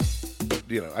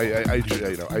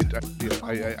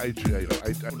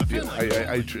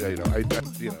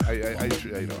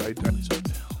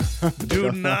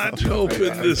Do not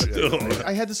open this door.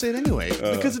 I had to say it anyway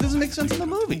because it doesn't make sense in the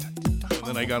movie. And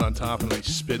then I got on top and I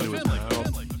spit into his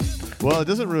mouth. Well, it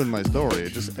doesn't ruin my story.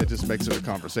 It just makes it a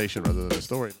conversation rather than a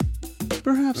story.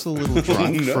 Perhaps a little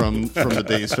drunk from the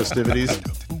day's festivities.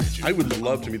 I would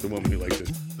love to meet the woman who likes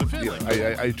this. No,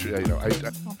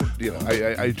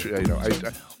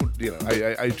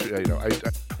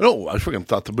 I freaking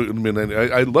thought the moon landing.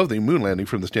 I love the moon landing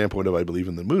from the standpoint of I believe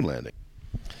in the moon landing.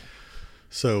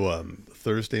 So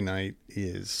Thursday night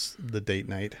is the date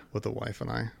night with the wife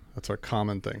and I. That's our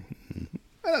common thing.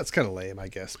 That's kind of lame, I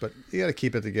guess, but you got to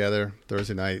keep it together.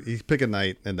 Thursday night, you pick a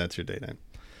night, and that's your date night.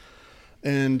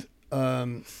 And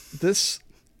this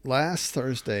last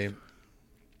Thursday,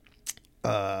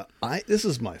 this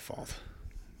is my fault.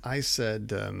 I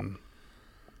said,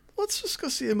 let's just go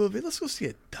see a movie. Let's go see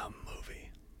a dumb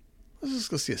movie. Let's just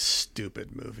go see a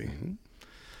stupid movie. Mm-hmm.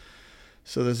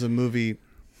 So there's a movie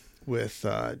with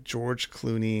George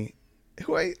Clooney,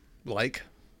 who I like.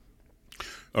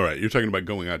 All right, you're talking about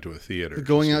going out to a theater.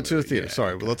 Going out to a theater. Yeah,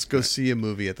 Sorry, okay. well, let's go see a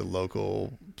movie at the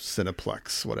local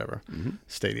Cineplex, whatever,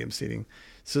 stadium seating.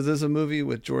 So there's a movie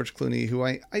with George Clooney who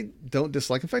I don't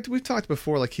dislike. In fact, we've talked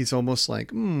before, like he's almost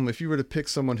like, if you were to pick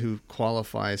someone who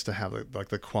qualifies to have like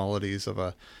the qualities of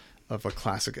a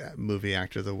classic movie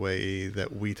actor, the way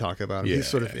that we talk about him, he's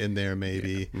sort of in there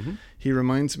maybe. Yeah. Mm-hmm. He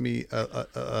reminds me,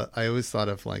 I always thought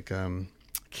of like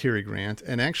Cary Grant,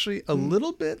 and actually a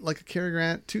little bit like a Cary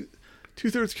Grant,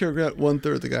 two-thirds Cary Grant,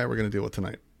 one-third the guy we're going to deal with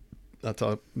tonight. That's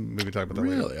all. Maybe talk about that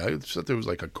really? later. I thought there was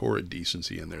like a core of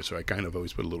decency in there, so I kind of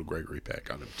always put a little Gregory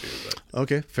Peck on him too. But.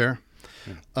 Okay, fair.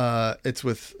 Yeah. It's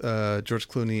with George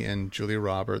Clooney and Julia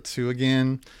Roberts, who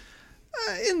again,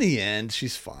 in the end,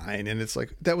 she's fine, and it's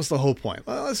like that was the whole point.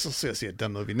 Well, let's just see a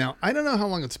dumb movie. Now, I don't know how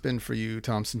long it's been for you,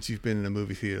 Tom, since you've been in a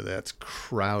movie theater that's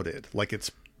crowded, like it's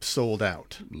sold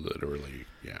out. Literally,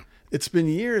 yeah. It's been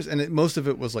years, and most of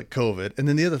it was like COVID. And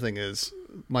then the other thing is,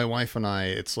 my wife and I,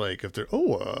 it's like if they're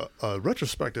a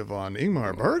retrospective on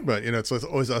Ingmar Bergman, it's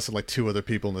always us and like two other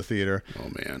people in the theater.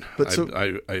 Oh man, but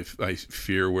I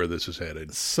fear where this is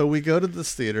headed. So we go to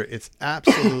this theater. It's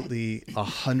absolutely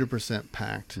 100%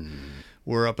 packed.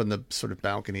 We're up in the sort of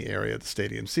balcony area of the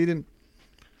stadium seating.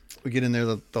 We get in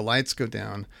there, the lights go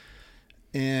down.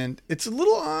 And it's a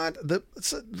little odd.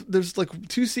 There's like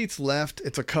two seats left.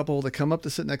 It's a couple that come up to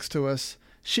sit next to us.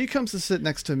 She comes to sit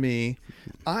next to me.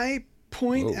 I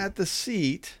point at the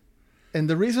seat, and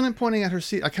the reason I'm pointing at her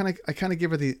seat, I kind of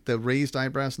give her the raised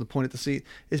eyebrows and the point at the seat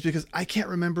is because I can't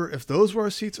remember if those were our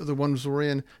seats or the ones we're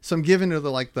in. So I'm giving her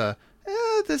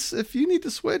this. If you need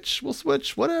to switch, we'll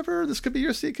switch. Whatever. This could be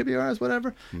your seat, could be ours.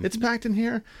 Whatever. Mm-hmm. It's packed in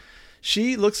here.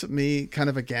 She looks at me kind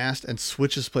of aghast and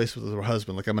switches place with her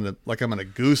husband, like I'm a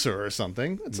goose her or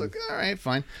something. It's like, all right,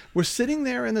 fine. We're sitting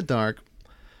there in the dark.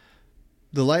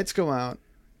 The lights go out.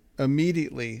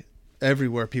 Immediately,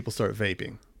 everywhere people start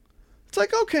vaping. It's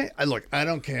like, okay, I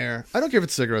don't care. I don't care if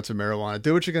it's cigarettes or marijuana.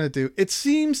 Do what you're gonna do. It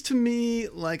seems to me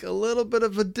like a little bit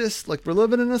of a like we're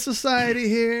living in a society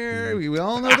here. We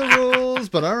all know the rules,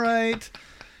 but all right.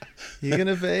 You're going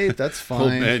to vape, that's fine.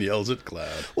 Old man yells at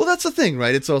cloud. Well, that's the thing,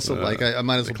 right? It's also like, I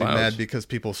might as well be mad because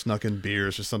people snuck in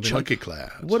beers or something. Chunky like,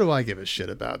 clouds. What do I give a shit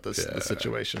about this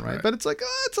situation, right? But it's like,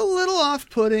 it's a little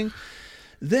off-putting.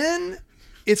 Then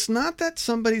it's not that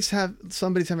somebody's having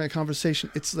a conversation.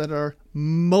 It's that are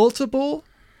multiple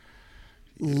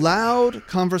loud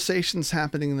conversations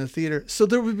happening in the theater. So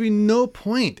there would be no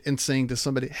point in saying to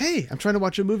somebody, hey, I'm trying to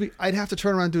watch a movie. I'd have to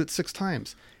turn around and do it 6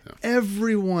 times. Yeah.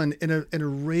 Everyone in a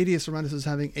radius around us is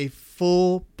having a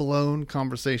full-blown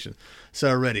conversation. So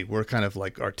already we're kind of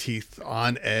like our teeth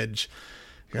on edge.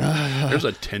 There's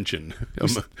a tension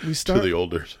to the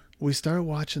olders. We start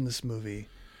watching this movie.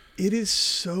 It is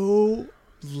so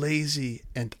lazy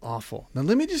and awful. Now,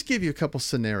 let me just give you a couple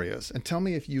scenarios and tell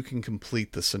me if you can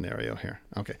complete the scenario here.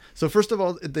 Okay. So first of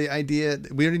all, the idea,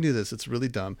 we already knew this. It's really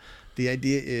dumb. The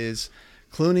idea is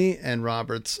Clooney and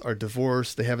Roberts are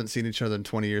divorced. They haven't seen each other in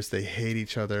 20 years. They hate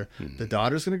each other. The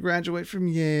daughter's going to graduate from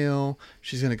Yale.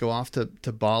 She's going to go off to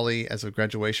Bali as a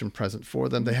graduation present for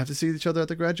them. They have to see each other at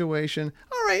the graduation.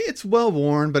 All right, it's well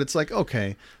worn, but it's like,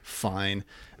 okay, fine.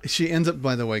 She ends up,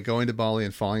 by the way, going to Bali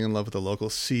and falling in love with a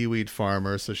local seaweed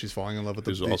farmer. So she's falling in love with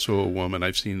There's also a woman.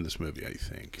 I've seen this movie, I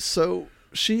think. So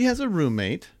she has a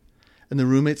roommate, and the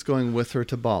roommate's going with her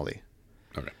to Bali.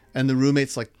 Okay. And the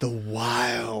roommate's like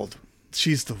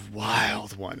she's the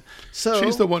wild one. So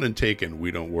she's the one in Taken. We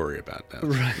don't worry about that.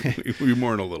 Right. We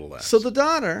mourn a little less. So the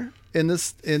daughter in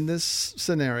this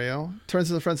scenario turns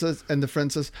to the friend and the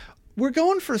friend says, we're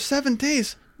going for 7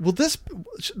 days. Will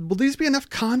these be enough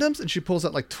condoms? And she pulls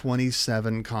out like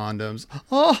 27 condoms.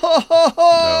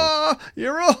 Oh,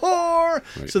 you're a whore.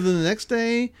 Right. So then the next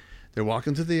day, they're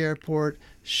walking to the airport.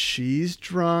 She's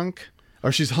drunk,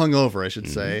 or she's hungover, I should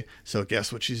say. So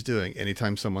guess what she's doing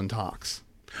anytime someone talks?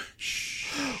 Shh.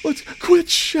 Quit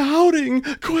shouting.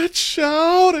 Quit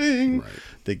shouting. Right.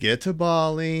 They get to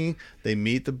Bali. They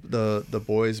meet the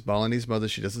boy's Balinese mother.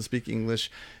 She doesn't speak English.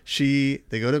 They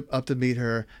go up to meet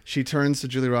her. She turns to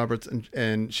Julie Roberts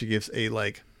and she gives a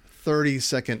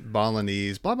 30-second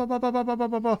Balinese blah blah blah blah blah blah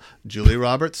blah blah. Julie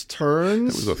Roberts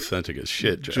turns. It was authentic as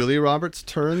shit, Jeff. Julie Roberts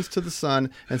turns to the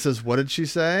son and says, "What did she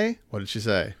say? What did she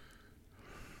say?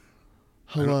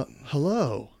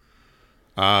 Hello."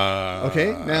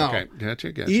 Okay. Now,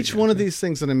 Gotcha. Each one of these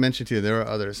things that I mentioned to you, there are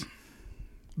others.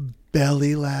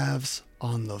 Belly laughs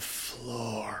on the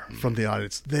floor from the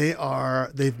audience.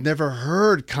 They've never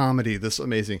heard comedy this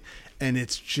amazing. And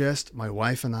it's just my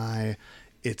wife and I,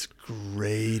 it's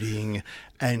grating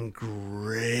and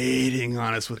grating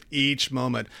on us with each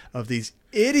moment of these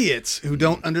idiots who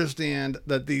don't understand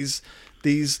that these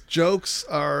jokes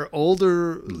are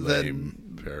older than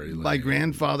my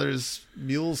grandfather's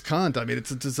mule's cunt. I mean, it's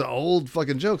an old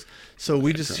fucking jokes. So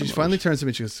she finally turns to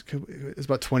me and she goes, it's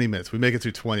about 20 minutes. We make it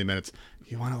through 20 minutes.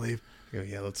 You want to leave? I go,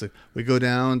 yeah, let's leave. We go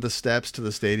down the steps to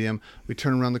the stadium. We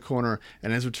turn around the corner.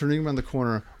 And as we're turning around the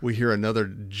corner, we hear another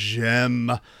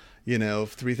gem,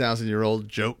 3,000-year-old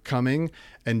joke coming.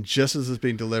 And just as it's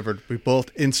being delivered, we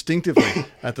both instinctively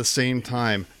at the same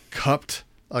time cupped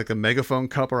like a megaphone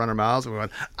cup around our mouths, and we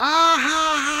went,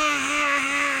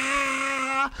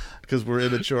 because we're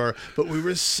immature. But we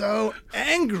were so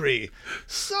angry,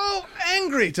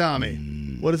 Tommy.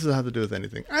 What does it have to do with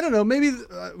anything? I don't know. Maybe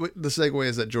the segue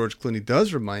is that George Clooney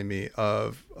does remind me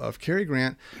of Cary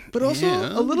Grant, but also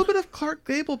a little bit of Clark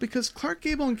Gable, because Clark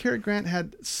Gable and Cary Grant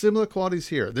had similar qualities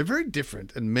here. They're very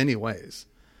different in many ways.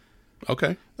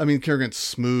 Okay. I mean, Cary Grant's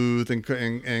smooth and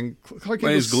Clark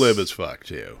Gable's... He's glib as fuck,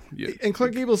 too. Yeah. And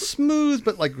Clark Gable's smooth,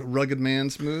 but like rugged man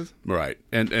smooth. Right.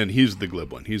 And he's the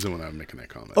glib one. He's the one I'm making that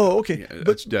comment. Oh, okay. Yeah,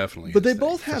 that's definitely But they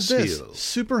both have this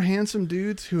super handsome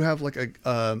dudes who have like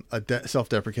a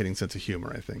self-deprecating sense of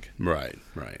humor, I think. Right.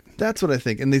 That's what I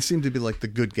think. And they seem to be like the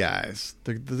good guys.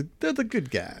 They're the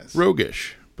good guys.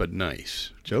 Roguish, but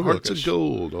nice. Joe Hearts Roguish. of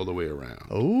gold all the way around.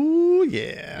 Oh,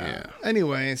 yeah.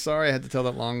 Anyway, sorry I had to tell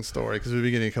that long story because we've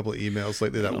been getting a couple of emails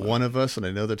lately that one of us, and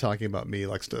I know they're talking about me,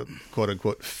 likes to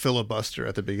quote-unquote filibuster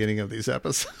at the beginning of these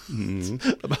episodes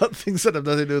about things that have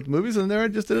nothing to do with movies, and there I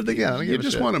just did it again. You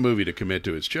just want a movie to commit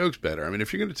to its jokes better. I mean,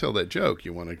 if you're going to tell that joke,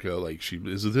 you want to go like,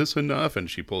 is this enough? And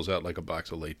she pulls out like a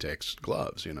box of latex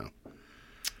gloves,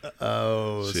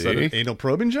 Oh, is that an anal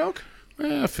probing joke?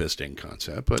 Fisting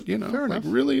concept, but like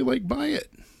really like buy it.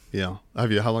 Yeah. How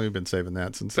long have you been saving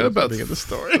that since the beginning of the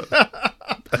story?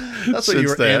 That's what you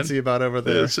were antsy about over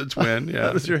there. Since when? Yeah.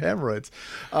 That was your hemorrhoids.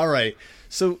 All right.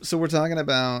 So we're talking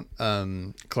about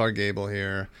Clark Gable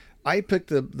here. I picked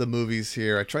the movies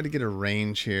here. I tried to get a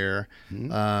range here.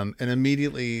 And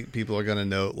immediately people are going to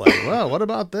note like, well, what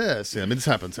about this? I mean, this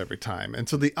happens every time. And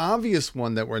so the obvious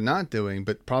one that we're not doing,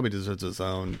 but probably deserves its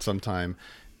own sometime,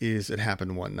 is It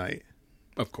Happened One Night.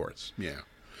 Of course, yeah,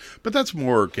 but that's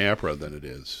more Capra than it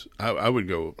is. I would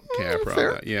go Capra on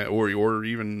that, yeah, or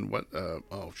even what?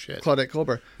 Claudette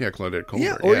Colbert. Yeah, Claudette Colbert.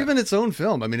 Yeah, or even its own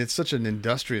film. I mean, it's such an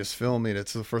industrious film. I mean,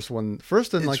 it's the first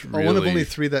and like one of only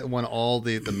 3 that won all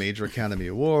the major Academy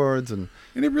Awards, and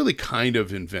it really kind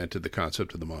of invented the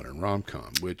concept of the modern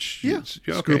rom-com, which is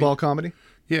screwball comedy.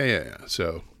 Yeah.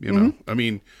 So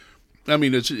I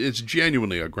mean, it's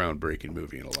genuinely a groundbreaking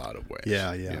movie in a lot of ways.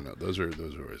 Yeah. Those are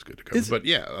always good to cover. But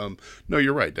no,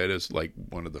 you're right. That is like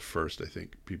one of the first I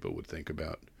think people would think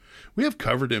about. We have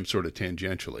covered him sort of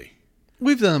tangentially.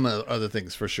 We've done other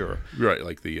things for sure. Right,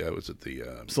 like the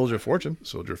Soldier of Fortune?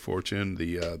 Soldier of Fortune,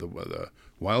 the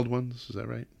Wild Ones. Is that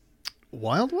right?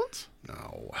 Wild Ones?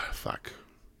 No, fuck.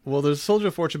 Well, there's Soldier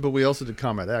of Fortune, but we also did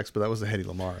Comrade X, but that was the Hedy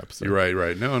Lamarr episode. You're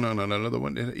right. No. The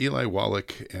one, Eli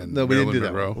Wallach and no, we Marilyn didn't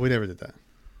do Monroe. That. We never did that.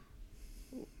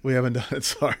 We haven't done it.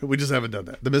 Sorry, we just haven't done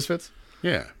that. The Misfits?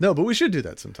 Yeah. No, but we should do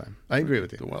that sometime. I agree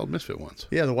with you. The Wild Misfit ones.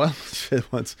 Yeah, the Wild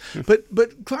Misfit ones.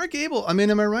 But Clark Gable, I mean,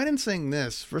 am I right in saying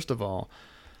this? First of all,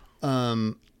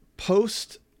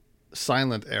 post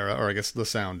silent era, or I guess the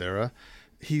sound era,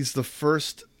 he's the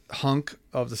first hunk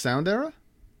of the sound era?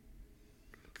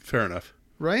 Fair enough.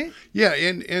 Right? Yeah,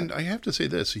 and I have to say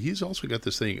this. He's also got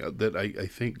this thing that I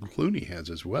think Clooney has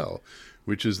as well,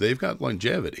 which is they've got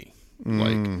longevity.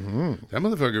 Like that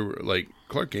motherfucker, like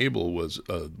Clark Gable was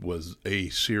a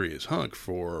serious hunk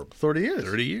for 30 years.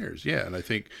 30 years, yeah. And I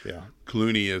think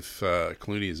Clooney, if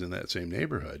Clooney is in that same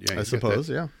neighborhood, yeah, I suppose,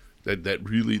 that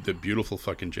really the beautiful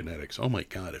fucking genetics. Oh my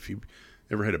God, if you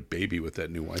ever had a baby with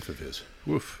that new wife of his,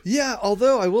 woof. Yeah,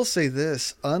 although I will say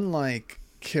this, unlike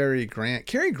Cary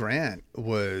Grant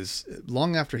was,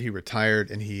 long after he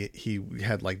retired and he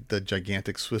had like the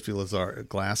gigantic Swifty Lazar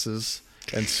glasses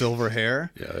and silver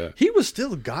hair. Yeah. He was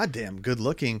still goddamn good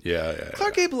looking. Yeah.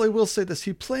 Clark Gable, I will say this,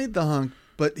 he played the hunk,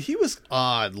 but he was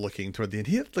odd looking toward the end.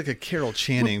 He had like a Carol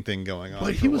Channing thing going on.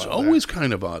 But he was always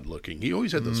kind of odd looking. He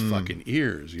always had those fucking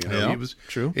ears, you know. Yeah, he was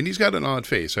true. And he's got an odd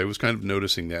face. I was kind of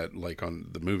noticing that, like on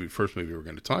the first movie we're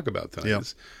going to talk about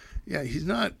tonight. Yeah, he's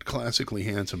not classically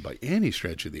handsome by any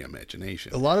stretch of the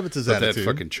imagination. A lot of it's his attitude. attitude.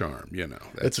 That fucking charm, you know.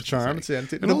 It's a charm. It's the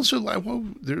attitude. And also,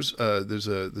 there's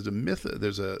a myth,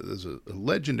 there's a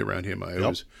legend around him. I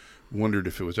always wondered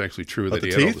if it was actually true that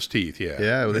he had all his teeth. Yeah,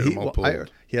 he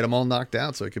he had them all knocked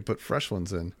out so he could put fresh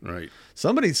ones in. Right.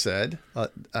 Somebody said,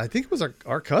 I think it was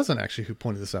our cousin actually who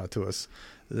pointed this out to us,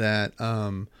 that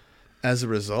as a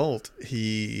result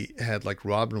he had like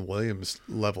Robin Williams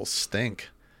level stink.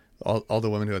 All the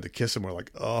women who had to kiss him were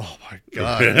like, "Oh my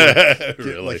God!"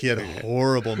 Really? Like he had a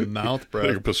horrible mouth breath.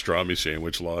 Like a pastrami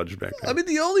sandwich lodge back then. I mean,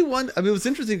 the only one. I mean, it was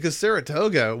interesting because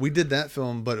Saratoga. We did that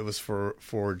film, but it was for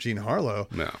Jean Harlow.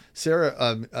 No,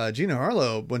 Jean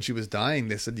Harlow, when she was dying,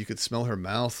 they said you could smell her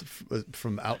mouth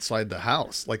from outside the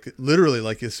house. Like literally,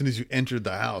 like as soon as you entered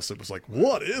the house, it was like,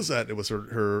 "What is that?" It was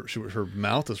her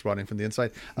mouth was rotting from the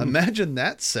inside. Imagine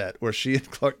that set where she and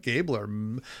Clark Gable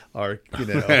are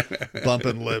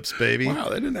bumping lips. Baby, wow,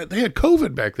 they had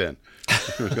COVID back then.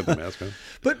 Got the mask on.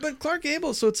 But Clark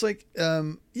Gable, so it's like,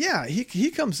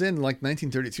 he comes in like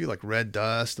 1932, like Red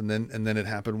Dust, and then It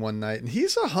Happened One Night, and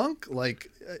he's a hunk,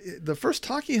 like the first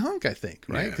talkie hunk, I think,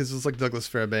 right? Because it's like Douglas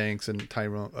Fairbanks and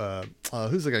Tyrone,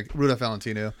 who's the guy, Rudolph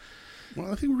Valentino. Well,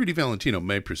 I think Rudy Valentino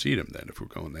may precede him then, if we're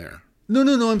going there.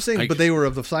 No, I'm saying, but they were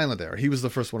of the silent era. He was the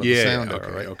first one of the silent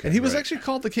era, right? Okay, and he was actually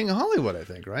called the King of Hollywood, I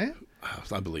think, right?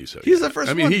 I believe so. He's the first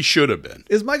one. I mean, he should have been.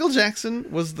 Is Michael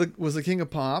Jackson was the king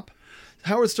of pop.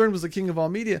 Howard Stern was the king of all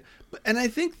media. And I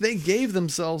think they gave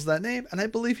themselves that name, and I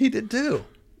believe he did too.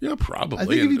 Yeah, probably. I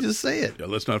think if you just say it. Yeah,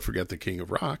 let's not forget the king of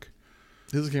rock.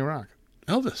 Who's the king of rock?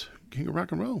 Elvis, king of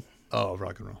rock and roll. Oh,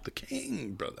 rock and roll. The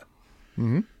king, brother.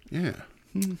 Mm-hmm. Yeah.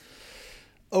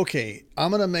 Okay,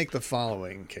 I'm going to make the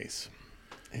following case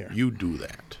here. You do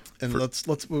that. And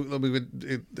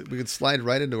we could slide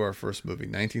right into our first movie,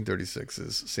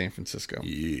 1936's San Francisco.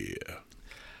 Yeah.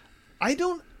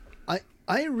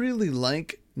 I really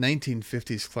like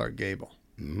 1950s Clark Gable.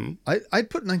 Mm-hmm. I'd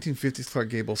put 1950s Clark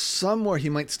Gable somewhere. He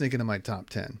might sneak into my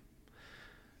top 10.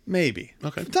 Maybe.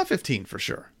 Okay. Top 15 for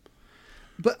sure.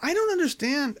 But I don't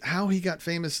understand how he got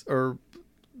famous or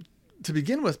to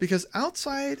begin with, because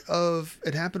outside of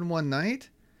It Happened One Night,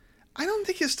 I don't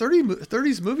think his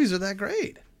 30s movies are that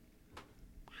great.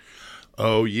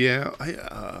 Oh, yeah.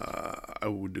 I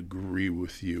would agree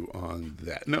with you on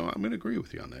that. No, I'm going to agree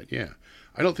with you on that, yeah.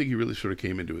 I don't think he really sort of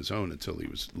came into his own until he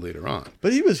was later on.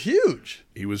 But he was huge.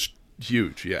 He was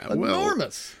huge, yeah.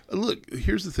 Enormous. Well, look,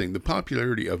 here's the thing. The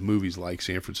popularity of movies like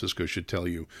San Francisco should tell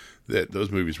you that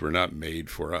those movies were not made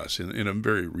for us in a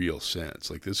very real sense.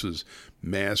 Like, this was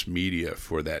mass media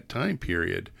for that time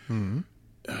period. Mm-hmm.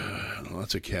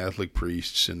 Lots of Catholic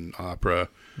priests and opera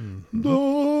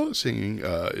singing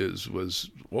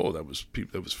that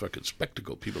was fucking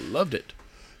spectacle. People loved it.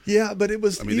 Yeah, but it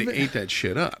was. I mean, they ate that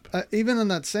shit up. Even in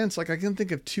that sense, like I can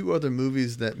think of two other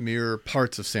movies that mirror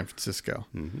parts of San Francisco.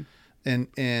 Mm-hmm.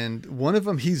 And one of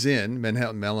them he's in,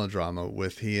 Manhattan Melodrama,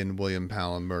 with he and William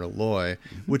Powell and Myrna Loy,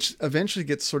 which eventually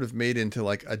gets sort of made into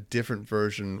like a different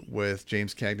version with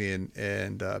James Cagney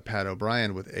and Pat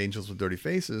O'Brien with Angels with Dirty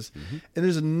Faces. Mm-hmm. And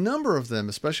there's a number of them,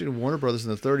 especially in Warner Brothers in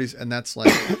the 30s, and that's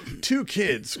like two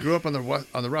kids grew up on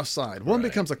the rough side. One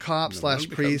becomes a cop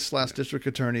 / priest / district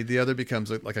attorney. The other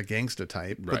becomes like a gangster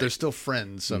type, but they're still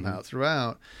friends somehow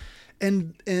throughout.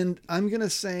 And I'm going to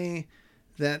say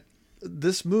that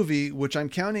this movie, which I'm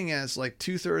counting as like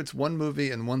 2/3 one movie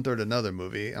and 1/3 another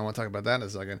movie, I want to talk about that in a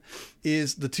second,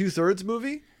 is the 2/3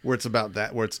 movie where it's about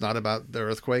that, where it's not about the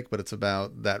earthquake, but it's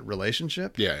about that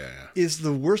relationship. Yeah. Is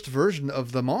the worst version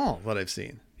of them all that I've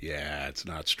seen. Yeah, it's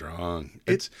not strong.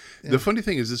 The funny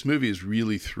thing is this movie is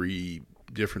really three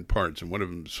different parts, and one of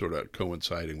them sort of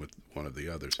coinciding with one of the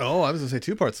others. Oh, I was going to say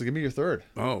two parts. So give me your third.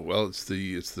 Oh, well, it's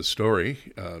the story,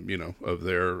 of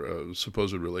their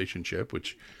supposed relationship,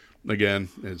 which again,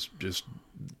 it's just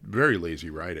very lazy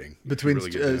writing. Between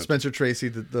Really get down. Spencer Tracy,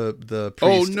 the Oh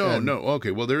priest. no, and- no.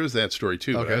 Okay, well there is that story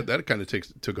too. Okay. That kind of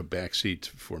took a back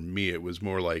seat for me. It was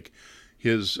more like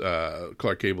his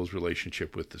Clark Gable's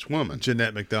relationship with this woman,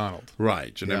 Jeanette MacDonald.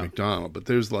 right? Jeanette Yeah. MacDonald. But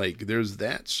there's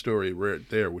that story right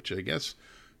there, which I guess,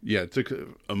 yeah, it took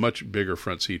a much bigger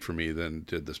front seat for me than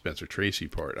did the Spencer Tracy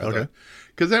part. Okay.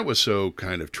 Because that was so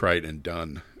kind of trite and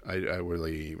done. I was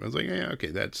like, yeah, okay,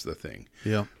 that's the thing.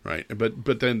 Yeah. Right,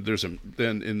 but then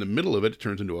then in the middle of it, it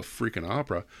turns into a freaking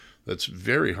opera that's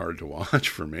very hard to watch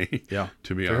for me. Yeah,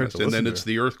 to be very hard honest. to And then listen it's to.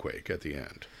 the earthquake at the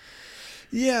end.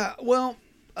 Yeah. Well,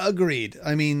 agreed.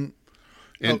 I mean,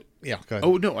 And yeah. Go ahead.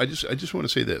 oh no, I just want to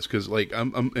say this because like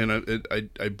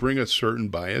I bring a certain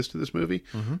bias to this movie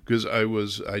because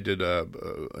I did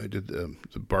the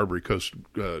Barbary Coast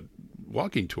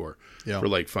walking tour Yeah. for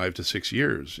like 5 to 6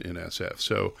 years in SF.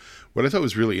 So what I thought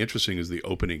was really interesting is the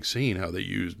opening scene, how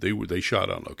they shot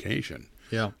on location.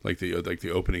 Yeah. Like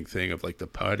the opening thing of like the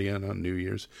party on New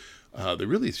Year's. They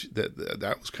really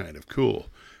that was kind of cool.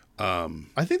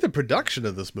 I think the production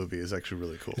of this movie is actually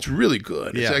really cool. It's really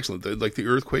good. It's Yeah. excellent. Like the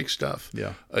earthquake stuff.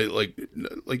 Yeah. Like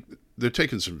they're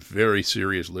taking some very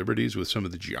serious liberties with some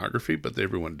of the geography, but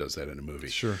everyone does that in a movie.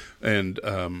 Sure. And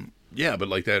yeah, but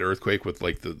like that earthquake with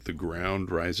like the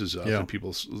ground rises up Yeah. and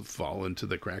people fall into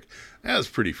the crack. That's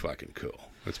pretty fucking cool.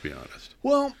 Let's be honest.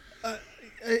 Well,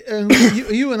 and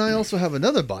you and I also have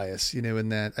another bias, in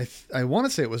that I want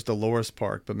to say it was Dolores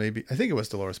Park, but maybe I think it was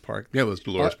Dolores Park. Yeah, it was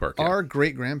Dolores Park. Yeah. Our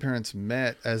great grandparents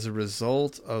met as a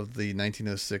result of the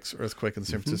 1906 earthquake in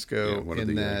San Francisco. Yeah, one of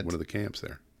the camps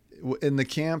there. In the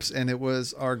camps, and it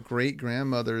was our great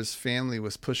grandmother's family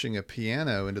was pushing a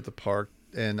piano into the park,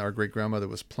 and our great grandmother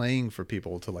was playing for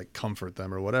people to like comfort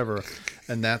them or whatever,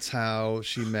 and that's how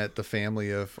she met the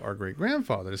family of our great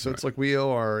grandfather. So it's like we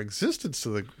owe our existence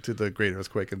to the great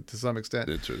earthquake, and to some extent.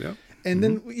 Yeah. And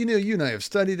then you and I have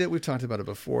studied it. We've talked about it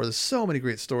before. There's so many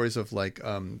great stories of like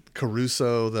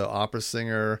Caruso, the opera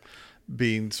singer,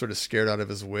 being sort of scared out of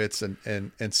his wits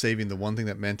and saving the one thing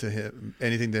that meant to him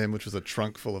anything to him, which was a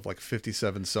trunk full of like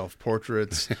 57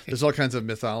 self-portraits. There's all kinds of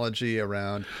mythology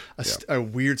around a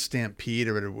weird stampede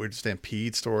or a weird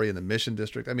stampede story in the Mission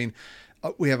District. I mean,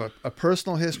 we have a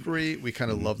personal history. We kind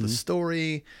of love the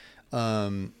story.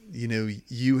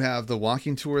 You have the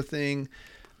walking tour thing.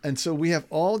 And so we have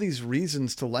all these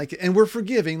reasons to like it, and we're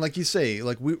forgiving, like you say.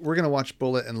 Like we're going to watch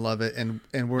Bullet and love it, and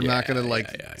we're not going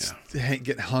to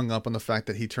get hung up on the fact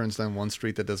that he turns down one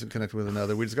street that doesn't connect with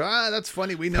another. We just go, that's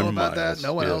funny. We know about that.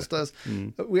 No one else does.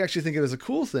 We actually think it is a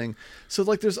cool thing. So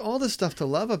like, there's all this stuff to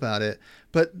love about it,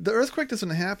 but the earthquake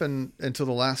doesn't happen until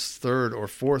the last third or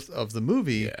fourth of the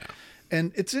movie. Yeah.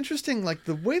 And it's interesting, like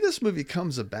the way this movie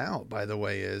comes about, by the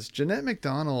way, is Jeanette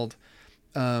MacDonald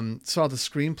saw the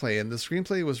screenplay, and the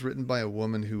screenplay was written by a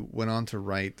woman who went on to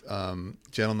write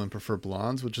Gentlemen Prefer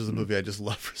Blondes, which is a movie I just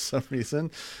love for some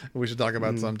reason. We should talk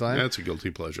about sometime. That's a guilty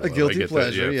pleasure. A guilty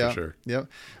pleasure, that. yeah, For sure.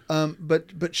 Yeah.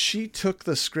 But she took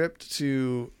the script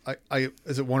to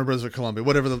is it Warner Brothers or Columbia,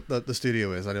 whatever the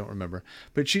studio is, I don't remember.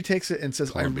 But she takes it and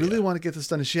says, Columbia. I really want to get this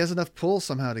done, and she has enough pull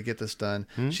somehow to get this done.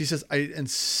 She says, I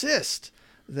insist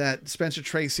that Spencer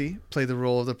Tracy play the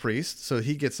role of the priest, so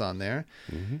he gets on there,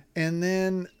 and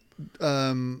then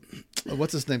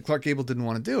what's his name? Clark Gable didn't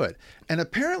want to do it, and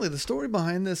apparently the story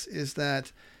behind this is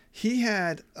that he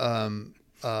had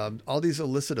all these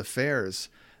illicit affairs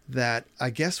that I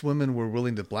guess women were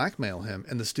willing to blackmail him,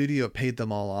 and the studio paid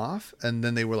them all off, and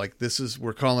then they were like,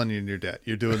 we're calling you in your debt.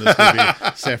 You're doing this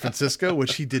movie San Francisco,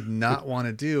 which he did not want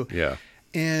to do. Yeah.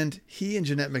 And he and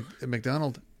Jeanette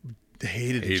MacDonald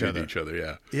hated each other.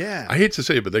 Yeah. Yeah. I hate to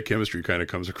say it, but that chemistry kind of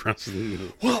comes across.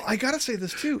 Well, I gotta say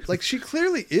this too. Like, she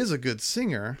clearly is a good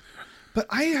singer, but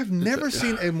I have never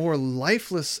seen a more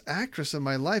lifeless actress in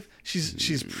my life.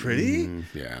 She's pretty.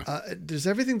 Yeah. There's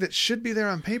everything that should be there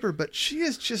on paper, but she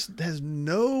has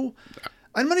no.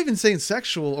 I'm not even saying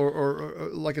sexual or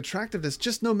like attractiveness,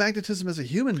 just no magnetism as a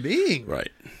human being. Right.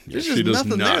 There's She just does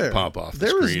nothing not there. pop off the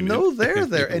There is screen. no there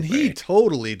there, and he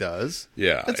totally does.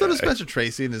 Yeah, and so does yeah. Spencer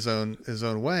Tracy in his own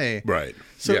way. Right.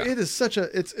 So Yeah. it is such a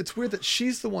it's weird that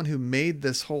she's the one who made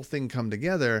this whole thing come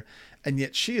together, and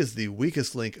yet she is the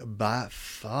weakest link by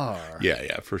far.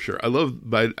 Yeah, for sure.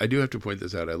 But I do have to point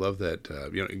this out. I love that,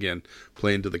 again,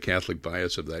 playing to the Catholic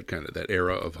bias of that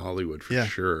era of Hollywood for Yeah.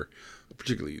 sure.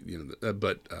 particularly,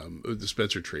 but the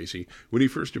Spencer Tracy, when he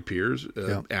first appears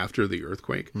after the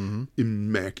earthquake,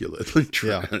 immaculately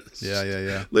dressed.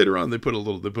 Yeah. Later on, they put a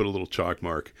little chalk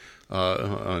mark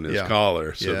on his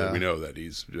collar so that we know that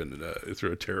he's been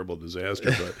through a terrible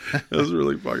disaster. But it was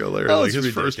really fucking hilarious. Like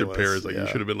his first appearance, like he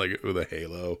should have been like with a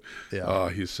halo. Yeah.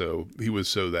 He was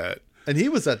so that. And he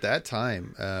was at that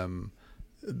time.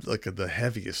 Like the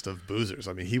heaviest of boozers.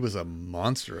 I mean, he was a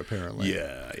monster apparently.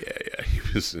 Yeah.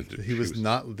 He was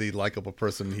not the likable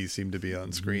person he seemed to be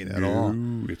on screen at all.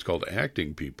 It's called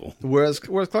acting, people. Whereas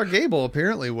Clark Gable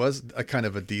apparently was a kind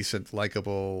of a decent,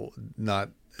 likable, not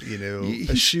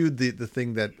eschewed the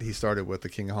thing that he started with, the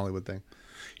King of Hollywood thing.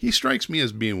 He strikes me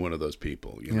as being one of those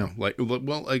people,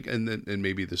 and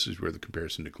maybe this is where the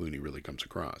comparison to Clooney really comes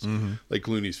across. Mm-hmm. Like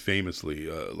Clooney's famously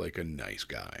like a nice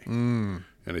guy, and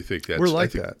I think that's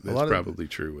that. That's probably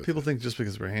true. People think just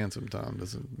because we're handsome, Tom,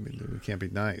 doesn't mean we can't be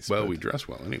nice. Well, we dress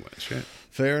well, anyways. Shit.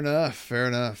 Fair enough.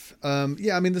 I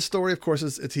mean, the story, of course,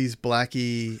 is he's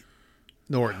Blackie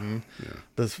Norton,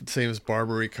 the same as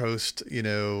Barbary Coast,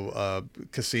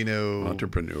 casino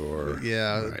entrepreneur,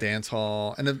 right. Dance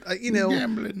hall, and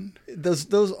gambling.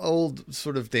 Those old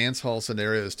sort of dance hall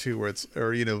scenarios too, where it's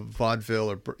vaudeville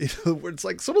or where it's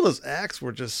like some of those acts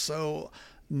were just so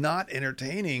not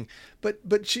entertaining.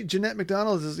 But Jeanette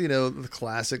MacDonald is the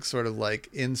classic sort of like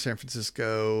in San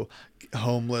Francisco,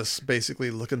 homeless,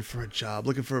 basically looking for a job,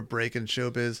 looking for a break in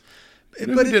showbiz.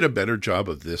 But it did a better job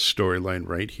of this storyline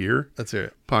right here. Let's hear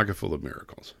it. Pocketful of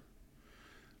Miracles.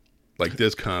 Like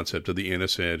this concept of the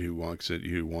innocent who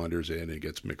wanders in and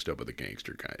gets mixed up with a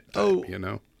gangster guy.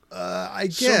 I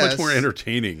guess so much more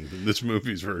entertaining than this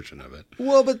movie's version of it.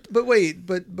 Well, but wait,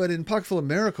 but in Pocketful of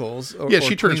Miracles,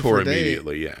 she turns whore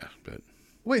immediately. Yeah, but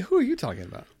wait, who are you talking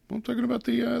about? Well, I'm talking about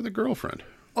the girlfriend.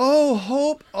 Oh,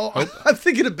 Hope. I'm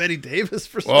thinking of Betty Davis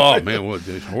for some reason. Oh, man, well,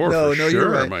 horror for sure, you're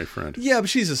right. My friend. Yeah, but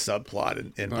she's a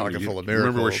subplot in Pocketful of Miracles.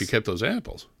 Remember where she kept those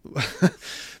apples?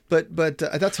 But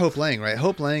that's Hope Lang, right?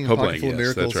 Hope Lang in Pocketful of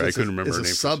Miracles. That's right. I couldn't remember her name.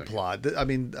 Is a subplot. I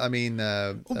mean,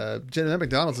 Jeanette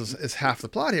MacDonald is half the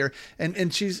plot here,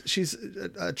 and she's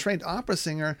a trained opera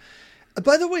singer.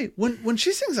 By the way, when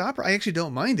she sings opera, I actually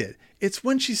don't mind it. It's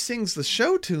when she sings the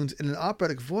show tunes in an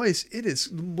operatic voice, it is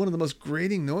one of the most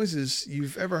grating noises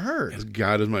you've ever heard. As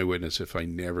God is my witness, if I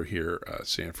never hear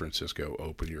San Francisco,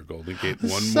 open your Golden Gate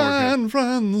one more time. San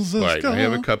Francisco. Right, I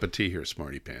have a cup of tea here,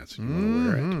 Smarty Pants. You want to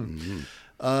wear it? Mm-hmm.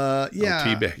 Yeah. I'll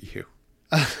teabag you.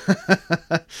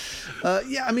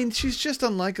 I mean, she's just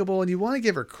unlikable, and you want to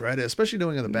give her credit, especially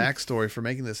knowing the backstory for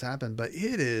making this happen. But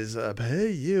it is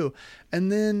hey you, and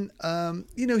then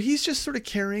he's just sort of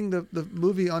carrying the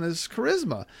movie on his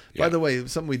charisma. Yeah. By the way,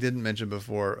 something we didn't mention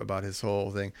before about his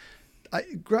whole thing,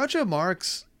 Groucho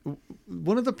Marx.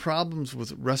 One of the problems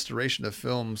with restoration of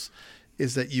films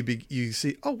is that you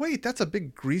see, oh wait, that's a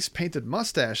big grease painted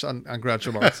mustache on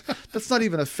Groucho Marx. That's not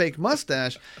even a fake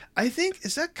mustache. I think,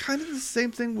 is that kind of the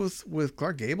same thing with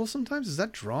Clark Gable sometimes? Is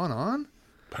that drawn on?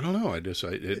 I don't know. It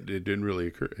didn't really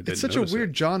occur. It's such a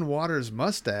weird John Waters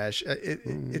mustache.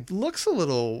 It looks a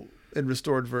little, in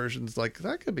restored versions, like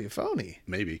that could be a phony.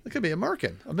 Maybe. It could be a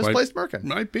Merkin, a misplaced Merkin.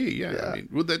 Might be, yeah. I mean,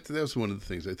 well, that's one of the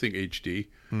things. I think HD,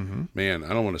 man, I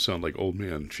don't want to sound like old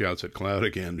man shouts at cloud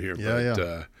again here,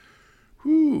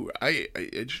 I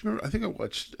just remember. I think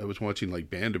I was watching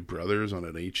like Band of Brothers on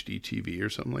an HD TV or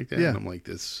something like that, and I'm like,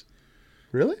 this.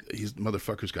 Really? These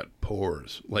motherfuckers got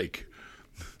pores. Like,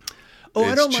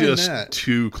 I don't mind just that.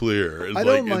 Too clear. I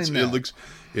don't mind that.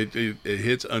 It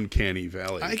hits uncanny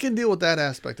valley. I can deal with that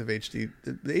aspect of HD.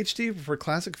 The HD for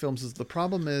classic films is the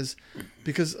problem is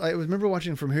because I remember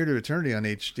watching From Here to Eternity on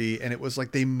HD, and it was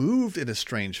like they moved in a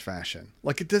strange fashion.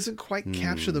 Like it doesn't quite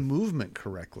capture the movement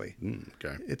correctly.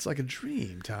 Okay. It's like a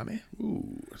dream, Tommy.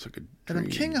 Ooh, it's like a dream. And I'm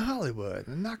king of Hollywood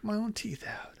and knock my own teeth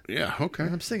out. Yeah, okay.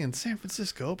 And I'm singing San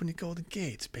Francisco, open your golden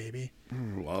gates, baby.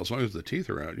 Well, as long as the teeth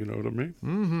are out, you know what I mean?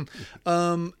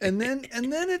 Mm-hmm. And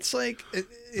then it's like,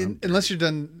 unless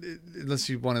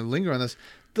you want to linger on this,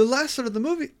 the last sort of the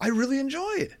movie, I really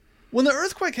enjoyed. When the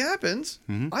earthquake happens,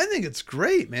 I think it's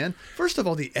great, man. First of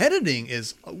all, the editing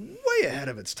is way ahead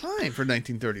of its time for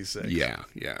 1936. Yeah,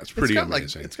 it's pretty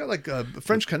amazing. It's got like a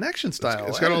French Connection style.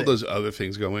 It's got all those other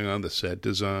things going on, the set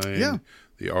design,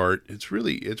 the art. It's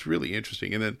really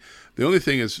interesting. And then the only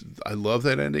thing is, I love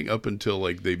that ending up until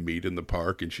like they meet in the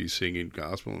park and she's singing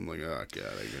gospel. I'm like, oh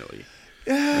god, I really.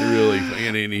 Really,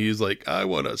 and he's like, I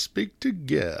want to speak to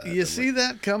God. You see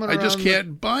that coming around? I just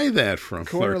can't buy that from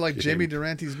corner like Jamie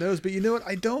Durante's nose. But you know what?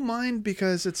 I don't mind,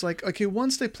 because it's like, okay,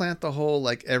 once they plant the whole,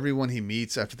 like, everyone he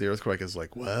meets after the earthquake is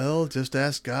like, well, just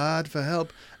ask God for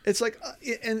help. It's like,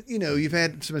 and you know, you've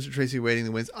had Mr. Tracy Waiting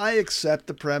the Winds. I accept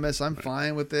the premise. I'm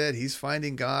fine with it. He's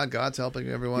finding God. God's helping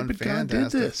everyone. Yeah, but fantastic.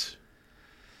 God did this.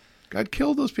 God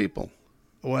killed those people.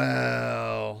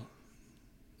 Well,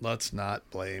 let's not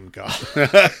blame God.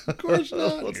 Of course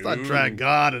not. Let's not drag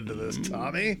God into this,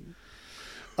 Tommy.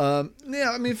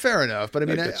 Yeah, I mean, fair enough. But I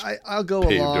mean, I'll go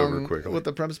along with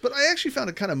the premise. But I actually found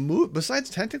it kind of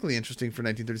besides technically interesting for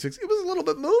 1936, it was a little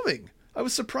bit moving. I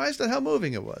was surprised at how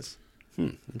moving it was.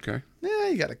 Okay. Yeah,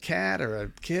 you got a cat or a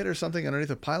kid or something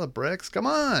underneath a pile of bricks. Come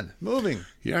on, moving.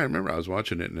 Yeah, I remember I was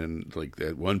watching it, and then, like,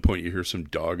 at one point you hear some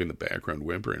dog in the background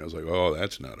whimpering. I was like, oh,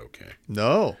 that's not okay.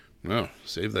 No,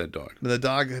 save that dog. The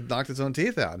dog had knocked its own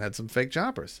teeth out and had some fake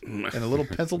choppers and a little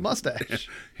penciled mustache.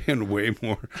 And way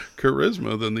more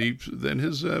charisma than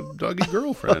his doggy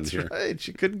girlfriend. That's here. Right.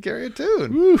 She couldn't carry a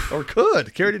tune. Oof. Or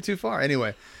carried it too far.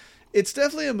 Anyway, it's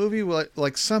definitely a movie where,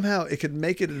 like, somehow it could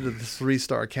make it into the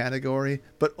 3-star category,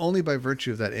 but only by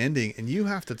virtue of that ending. And you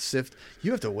have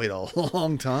to wait a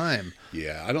long time.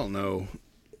 Yeah, I don't know.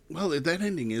 Well, that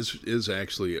ending is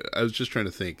actually. I was just trying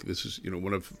to think. This is,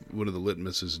 one of the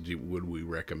litmuses. Would we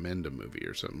recommend a movie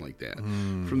or something like that?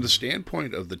 From the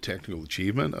standpoint of the technical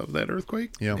achievement of that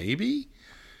earthquake, maybe.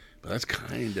 But that's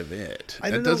kind of it.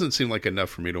 That doesn't seem like enough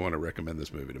for me to want to recommend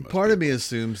this movie to most Part people. of me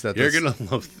assumes that you're going to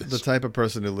love this. The type of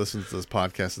person who listens to this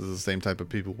podcast is the same type of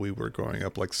people we were growing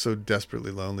up, like, so desperately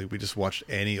lonely. We just watched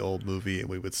any old movie and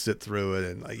we would sit through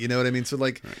it, and, like, you know what I mean? So,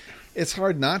 like, It's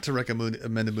hard not to recommend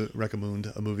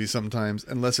a movie sometimes,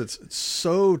 unless it's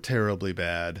so terribly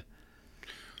bad.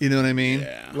 You know what I mean?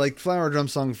 Yeah. Like, Flower Drum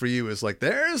Song for You is like,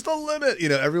 there's the limit.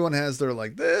 Everyone has their,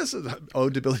 like, this is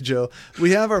Ode to Billy Joe.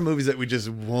 We have our movies that we just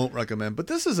won't recommend, but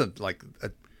this isn't like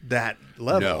that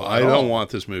level. No, I don't want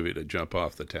this movie to jump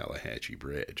off the Tallahatchie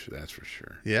Bridge. That's for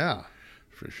sure. Yeah,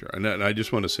 for sure. And I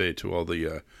just want to say to all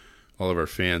of our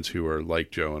fans who are like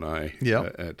Joe and I,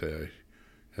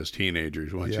 as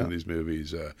teenagers watching these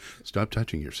movies, stop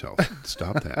touching yourself.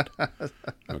 Stop that.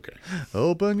 Okay.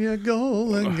 Open your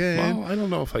golden gate. Well, I don't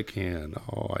know if I can.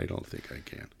 Oh, I don't think I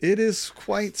can. It is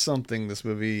quite something, this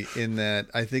movie, in that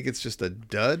I think it's just a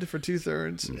dud for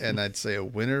 2/3, and I'd say a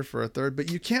winner for a third.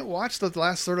 But you can't watch the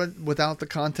last third without the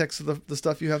context of the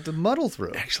stuff you have to muddle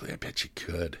through. Actually, I bet you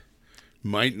could.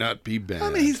 Might not be bad. I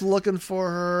mean, he's looking for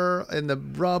her in the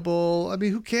rubble. I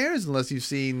mean, who cares unless you've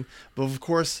seen... But, of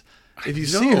course... If you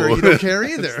see her, you don't care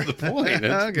either. That's the point.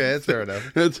 Okay, that's fair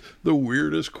enough. It's the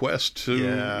weirdest quest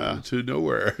to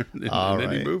nowhere in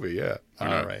any movie. Yeah.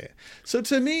 All right. So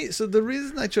to me, the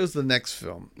reason I chose the next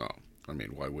film. Oh, I mean,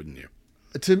 why wouldn't you?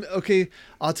 Okay,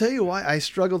 I'll tell you why. I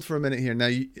struggled for a minute here.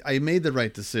 Now, I made the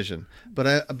right decision,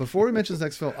 but before we mention this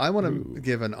next film, I want to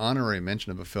give an honorary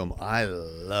mention of a film I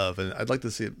love, and I'd like to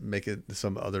see it make it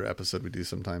some other episode we do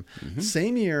sometime.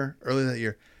 Same year, early that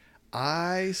year,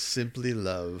 I simply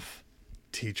love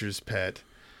Teacher's Pet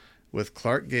with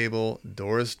Clark Gable,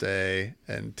 Doris Day,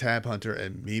 and Tab Hunter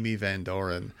and Mimi Van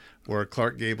Doren, where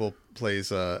Clark Gable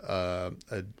plays a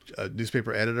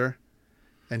newspaper editor,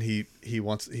 and he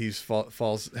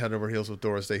falls head over heels with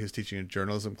Doris Day, who's teaching a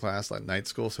journalism class at night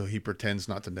school, so he pretends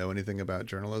not to know anything about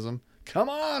journalism. Come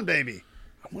on, baby.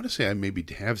 I want to say I maybe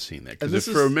have seen that, because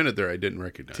for a minute there I didn't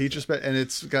recognize Teacher's Pet, and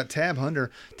it's got Tab Hunter.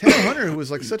 Tab Hunter, who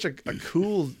was like such a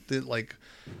cool, like,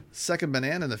 second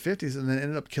banana in the 50s, and then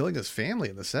ended up killing his family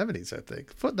in the 70s, I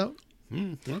think. Footnote.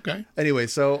 Okay. Anyway,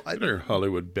 so...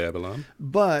 Hollywood Babylon.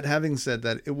 But having said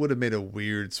that, it would have made a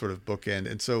weird sort of bookend,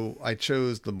 and so I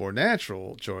chose the more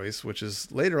natural choice, which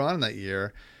is later on in that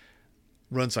year,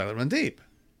 Run Silent, Run Deep.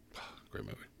 Great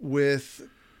movie. With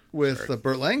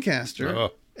Burt Lancaster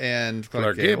and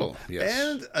Clark Gable. Yes.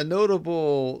 And a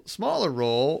notable smaller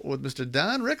role with Mr.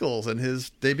 Don Rickles in his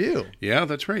debut. Yeah,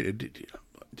 that's right. Did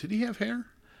he have hair?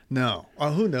 No.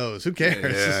 Oh, who knows? Who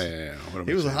cares? Yeah.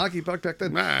 He was a hockey puck back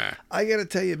then. Nah. I got to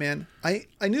tell you, man, I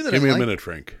knew that. Give me a minute,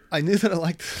 Frank. I knew that I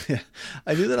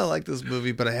liked this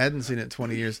movie, but I hadn't seen it in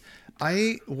 20 years.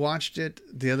 I watched it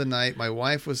the other night. My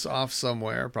wife was off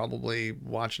somewhere, probably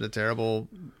watching probably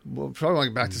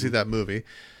going back to see that movie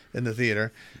in the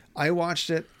theater. I watched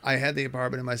it. I had the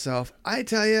apartment to myself. I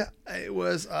tell you, it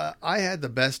was. I had the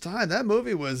best time. That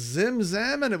movie was zim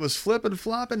zam, and it was flipping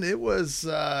flopping. It was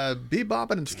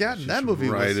bebopping and scatting. That movie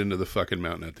right was into the fucking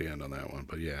mountain at the end on that one.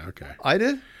 But yeah, okay. I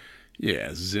did.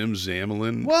 Yeah, Zim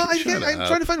Zamelin. Well, I'm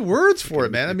trying to find words for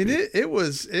it, man. I mean, it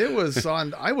was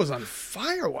on. I was on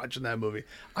fire watching that movie.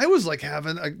 I was like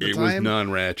having it was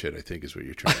non-ratchet, I think, is what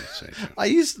you're trying to say. I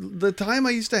used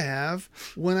to have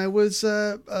when I was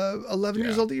 11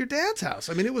 years old at your dad's house.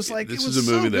 I mean, it was like this it was is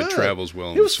a movie so that good. travels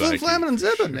well. It was flim flamming and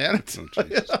zipping, man. Oh,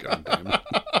 Jesus, God damn it.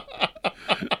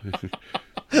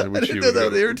 I didn't know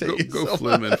that would irritate you. Go so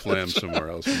flim much. and flam somewhere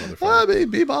else, motherfucker. I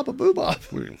mean, bebop a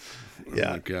boobop. Yeah.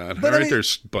 Oh my God. But all right,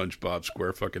 there's SpongeBob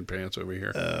Square fucking pants over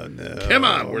here. Oh, no. Come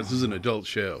on, this is an adult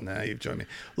show. Nah, you've joined me.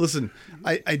 Listen,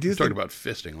 I do talking about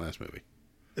fisting last movie.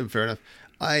 Fair enough.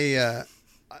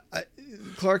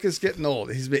 Clark is getting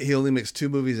old. He only makes 2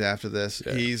 movies after this.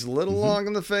 Yeah. He's a little long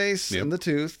in the face and the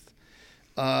tooth.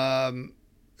 Burt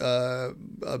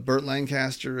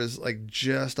Lancaster is like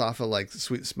just off of like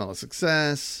Sweet Smell of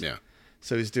Success. Yeah.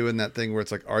 So he's doing that thing where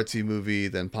it's like artsy movie,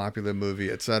 then popular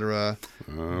movie, etc.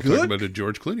 Talking about a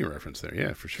George Clooney reference there.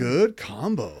 Yeah, for sure. Good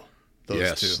combo.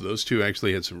 Those two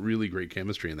actually had some really great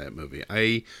chemistry in that movie.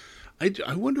 I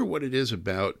wonder what it is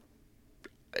about.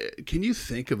 Can you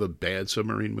think of a bad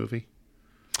submarine movie?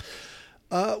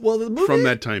 Well, the movie from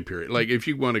that time period, like if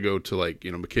you want to go to like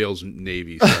McHale's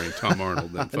Navy starring Tom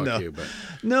Arnold, then fuck you. But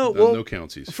no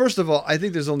countsies. First of all, I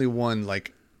think there's only one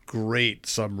like great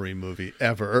submarine movie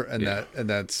ever, and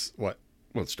that's what?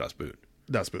 Well, it's Das Boot.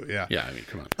 Das Boot, yeah. Yeah, I mean,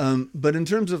 come on. But in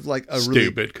terms of like a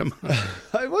stupid, come on.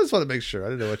 I always want to make sure. I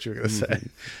didn't know what you were going to say.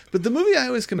 But the movie I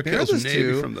always compare this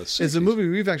to is a movie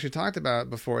we've actually talked about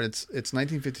before. It's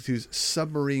 1952's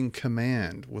Submarine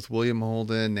Command with William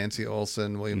Holden, Nancy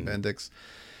Olson, William Bendix.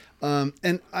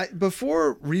 And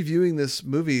before reviewing this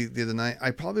movie the other night,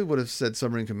 I probably would have said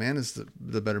Submarine Command is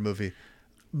the better movie.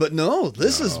 But no,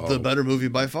 this is the better movie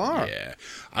by far. Yeah.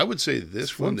 I would say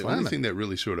this one, the only thing that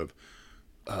really sort of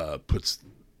to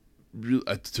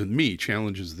me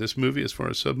challenges this movie as far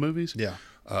as sub movies. Yeah.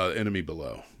 Enemy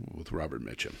Below with Robert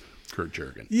Mitchum, Kurt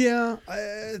Jurgen. Yeah,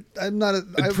 I'm not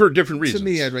for different reasons. To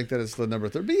me, I'd rank that as the number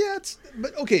 3. But yeah,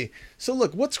 but okay. So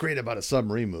look, what's great about a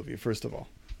submarine movie? First of all,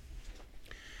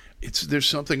 there's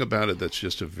something about it that's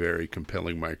just a very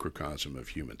compelling microcosm of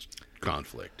human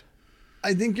conflict.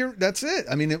 I think that's it.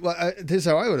 I mean, this is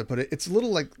how I would have put it. It's a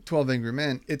little like 12 Angry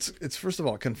Men. It's first of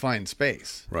all confined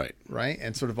space, right,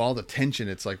 and sort of all the tension.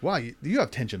 It's like, wow, you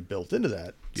have tension built into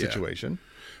that situation,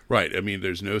 right? I mean,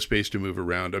 there's no space to move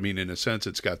around. I mean, in a sense,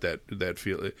 it's got that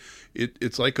feel.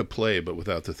 It's like a play, but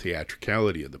without the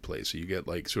theatricality of the play. So you get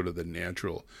like sort of the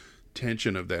natural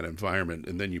tension of that environment,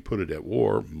 and then you put it at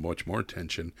war, much more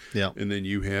tension. Yeah, and then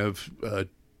you have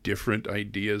different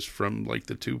ideas from like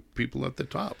the two people at the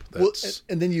top.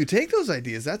 And then you take those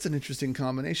ideas. That's an interesting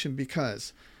combination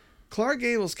because Clark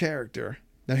Gable's character,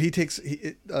 now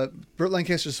Burt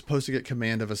Lancaster is supposed to get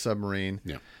command of a submarine.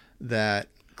 Yeah. That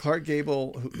Clark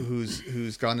Gable,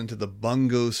 who's gone into the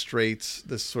Bungo Straits,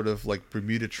 this sort of like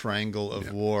Bermuda Triangle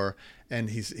of war,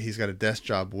 and he's got a desk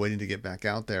job waiting to get back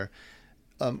out there.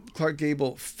 Clark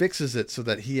Gable fixes it so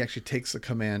that he actually takes the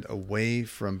command away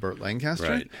from Burt Lancaster.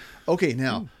 Right. Okay,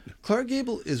 now, Clark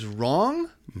Gable is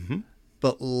wrong,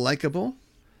 but likable.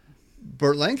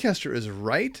 Burt Lancaster is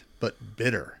right, but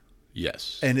bitter.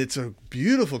 Yes. And it's a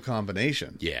beautiful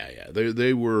combination. Yeah.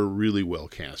 They were really well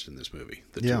cast in this movie,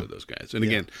 the two of those guys. And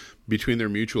again, between their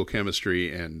mutual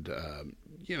chemistry and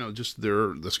just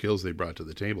the skills they brought to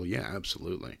the table. Yeah,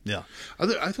 absolutely. Yeah.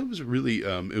 I thought it was really,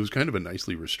 it was kind of a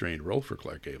nicely restrained role for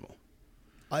Clark Gable.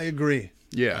 I agree.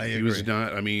 Yeah, he was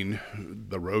not, I mean,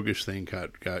 the roguish thing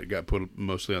got put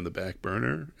mostly on the back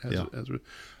burner,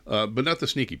 but not the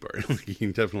sneaky part. He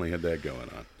definitely had that going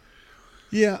on.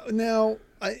 Yeah, now,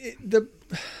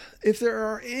 if there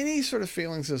are any sort of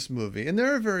failings in this movie, and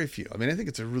there are very few, I mean, I think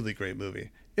it's a really great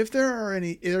movie. If there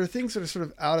are things that are sort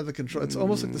of out of the control, it's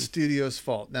almost like the studio's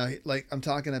fault. Now, like I'm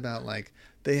talking about, like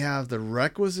they have the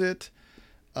requisite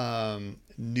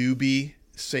newbie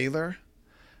sailor,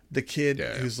 the kid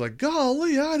who's like,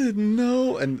 golly, I didn't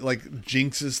know, and like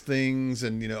jinxes things,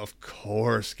 and of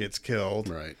course gets killed.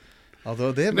 Right.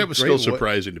 Although they have that was still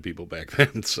surprising to people back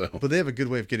then. So, but they have a good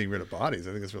way of getting rid of bodies.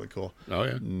 I think it's really cool. Oh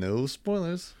yeah. No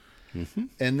spoilers.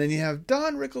 And then you have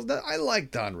Don Rickles. I like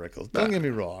Don Rickles. Don't get me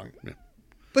wrong. Yeah.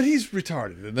 But he's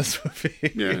retarded in this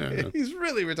movie. Yeah. He's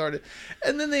really retarded.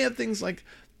 And then they have things like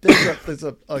there's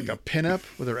a pinup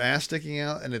with her ass sticking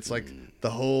out, and it's like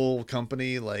the whole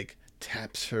company like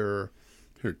taps her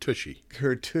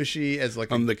tushy as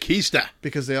like on the keister,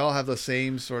 because they all have the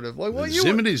same sort of like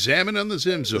Ziminy Zamming on the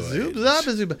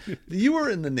Zimzoid. You were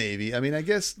in the Navy. I mean, I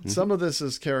guess some of this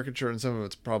is caricature and some of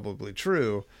it's probably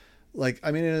true. Like,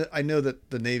 I mean, I know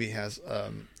that the Navy has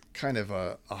kind of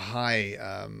a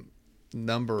high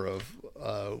number of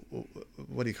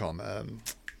what do you call them?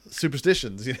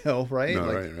 Superstitions, right?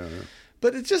 No, right.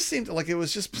 But it just seemed like it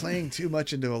was just playing too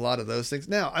much into a lot of those things.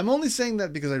 Now, I'm only saying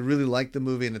that because I really liked the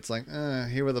movie, and it's like,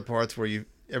 here were the parts where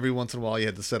every once in a while you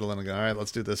had to settle in and go, all right,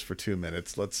 let's do this for 2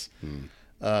 minutes. Let's,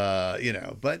 but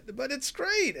it's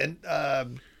great. And, I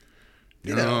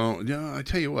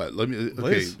tell you what,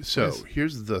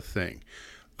 here's the thing.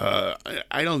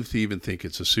 I don't even think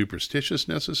it's a superstitious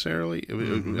necessarily.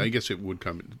 I guess it would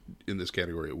come in this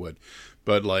category. It would,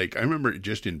 but like I remember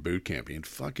just in boot camp,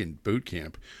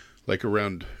 like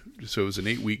around. So it was an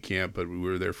 8-week camp, but we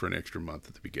were there for an extra month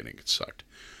at the beginning. It sucked,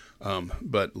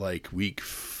 but like week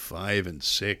 5 and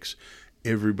 6,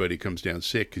 everybody comes down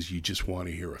sick because you just want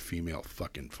to hear a female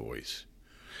fucking voice.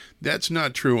 That's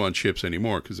not true on ships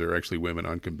anymore because there are actually women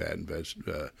on combatant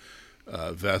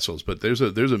vessels, but there's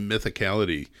a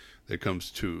mythicality that comes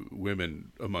to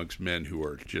women amongst men who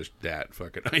are just that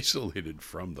fucking isolated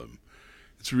from them.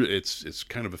 It's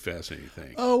kind of a fascinating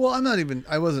thing. Oh well,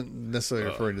 I wasn't necessarily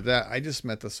referring to that. I just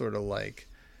meant the sort of like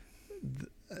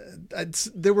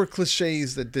there were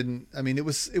cliches that didn't. I mean, it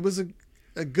was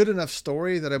a good enough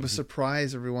story that I was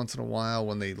surprised every once in a while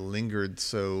when they lingered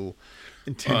so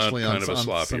intentionally on some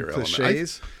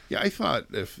cliches. I thought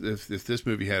if this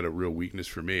movie had a real weakness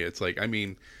for me, it's like, I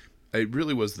mean, it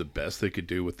really was the best they could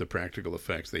do with the practical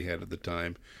effects they had at the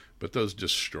time. But those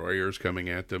destroyers coming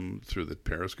at them through the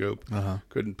periscope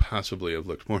couldn't possibly have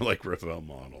looked more like Rafale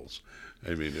models.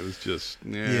 I mean, it was just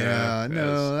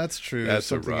that's true. That's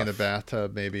something in a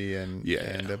bathtub, maybe,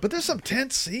 but there's some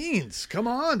tense scenes. Come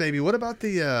on, baby. What about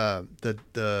the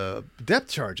depth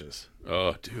charges?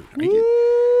 Oh, dude,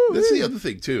 that's the other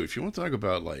thing too. If you want to talk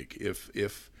about like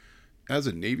if as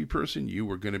a Navy person you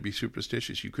were going to be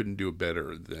superstitious, you couldn't do it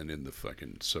better than in the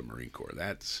fucking submarine corps.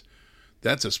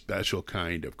 That's a special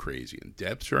kind of crazy. And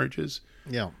depth charges,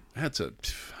 that's a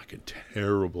fucking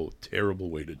terrible, terrible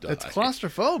way to die. It's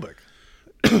claustrophobic.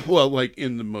 Well, like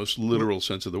in the most literal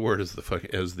sense of the word, as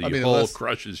the hull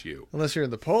crushes you. Unless you're in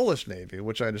the Polish Navy,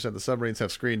 which I understand the submarines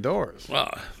have screen doors.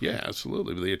 Well, yeah,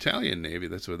 absolutely. But the Italian Navy,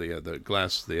 that's where they have the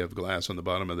glass. They have glass on the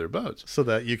bottom of their boats, so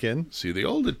that you can see the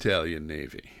old Italian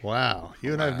Navy. Wow,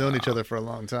 you and I have known each other for a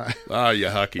long time. Ah, you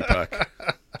hockey puck.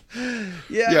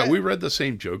 Yeah, we read the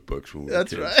same joke books when we were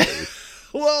kids. That's right.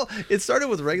 Well, it started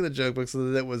with regular joke books,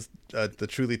 and then it was the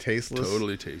Truly Tasteless.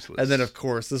 Totally Tasteless. And then, of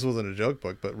course, this wasn't a joke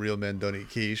book, but Real Men Don't Eat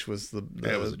Quiche was the...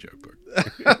 That was a joke book.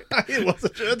 It was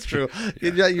that's true.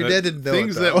 Your dad didn't know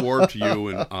things that warped you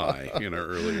and I in our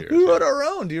early years. We wrote our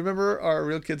own. Do you remember our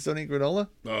Real Kids Don't Eat Granola?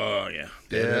 Oh, yeah.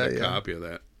 Dad had a copy of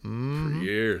that for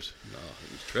years. No,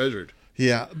 it was treasured.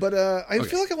 Yeah, but I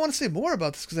feel like I want to say more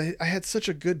about this because I had such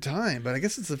a good time. But I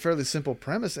guess it's a fairly simple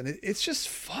premise, and it's just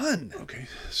fun. Okay,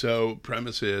 so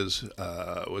premise is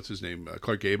what's his name?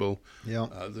 Clark Gable. Yeah.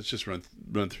 Let's just run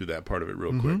through that part of it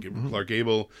real quick. Clark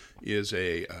Gable is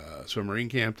a submarine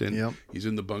captain. Yep. He's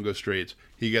in the Bungo Straits.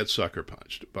 He gets sucker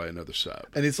punched by another sub,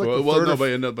 and it's like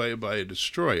by a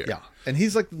destroyer. Yeah, and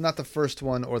he's like not the first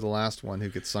one or the last one who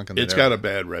gets sunk in. It's got a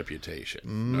bad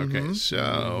reputation. Okay,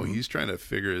 so he's trying to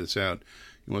figure this out.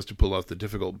 He wants to pull off the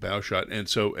difficult bow shot, and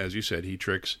so, as you said, he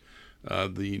tricks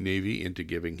the Navy into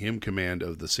giving him command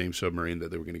of the same submarine that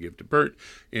they were going to give to Bert,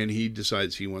 and he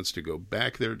decides he wants to go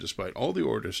back there despite all the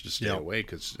orders to stay away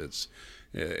because it's,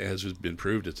 as has been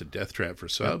proved, it's a death trap for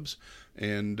subs.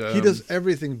 And he does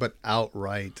everything but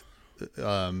outright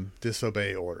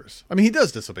disobey orders. I mean, he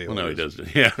does disobey orders. Well, no, he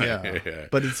doesn't. Yeah.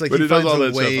 But it's like he finds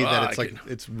a way that it's like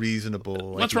it's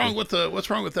reasonable. What's wrong with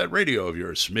that radio of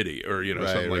yours, Smitty, or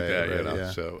something like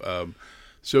that? Yeah.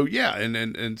 So yeah,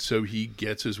 and so he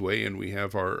gets his way, and we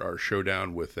have our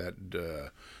showdown with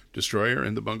that destroyer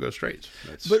in the Bungo Straits.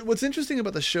 But what's interesting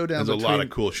about the showdown, there's a lot of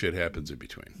cool shit happens in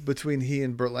between he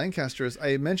and Burt Lancaster is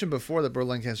I mentioned before that Burt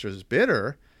Lancaster is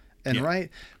bitter. Right,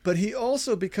 but he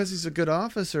also, because he's a good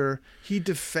officer, he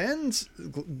defends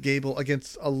Gable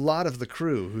against a lot of the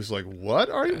crew. Who's like,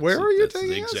 "What are you? Where are you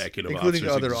taking us?" Including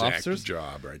other officers.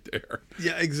 Job right there.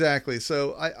 Yeah, exactly.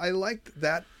 So I liked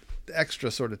that extra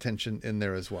sort of tension in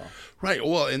there as well. Right.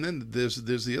 Well, and then there's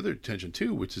the other tension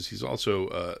too, which is he's also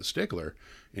a stickler,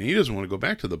 and he doesn't want to go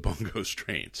back to the Bungo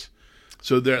Straits.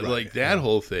 So that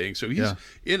whole thing. So he's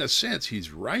in a sense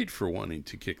he's right for wanting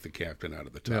to kick the captain out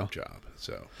of the top job.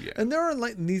 So yeah. And there are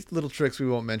like neat little tricks we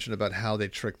won't mention about how they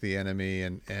trick the enemy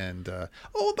and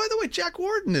oh, by the way, Jack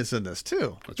Warden is in this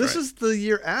too. This is the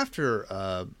year after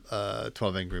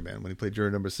 12 Angry Men when he played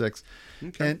juror number 6.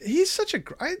 Okay. And he's such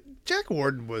Jack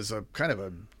Warden was a kind of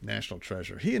a national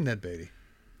treasure. He and Ned Beatty.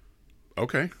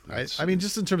 Okay, I mean,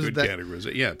 just in terms of that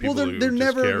categorization. Yeah, people. Well, they're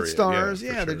never stars.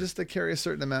 Yeah, they're just they carry a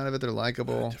certain amount of it. They're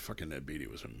likable. Fucking Ned Beatty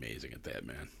was amazing at that,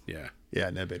 man. Yeah,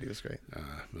 Ned Beatty was great.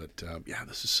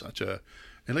 This is such a,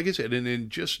 and like I said, and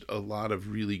just a lot of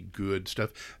really good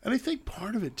stuff. And I think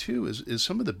part of it too is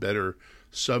some of the better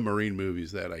submarine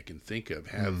movies that I can think of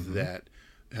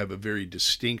have a very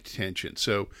distinct tension.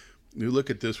 So you look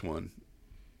at this one.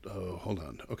 Oh, hold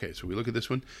on. Okay, so we look at this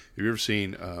one. Have you ever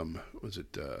seen, was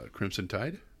it Crimson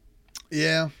Tide?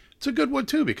 Yeah. It's a good one,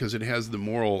 too, because it has the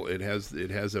moral, it has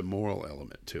a moral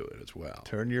element to it as well.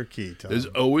 Turn your key, Tom. There's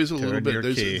always a little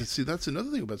bit. See, that's another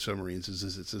thing about submarines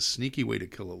is it's a sneaky way to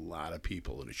kill a lot of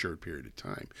people in a short period of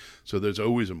time. So there's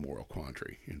always a moral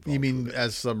quandary involved. You mean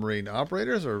as submarine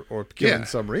operators or killing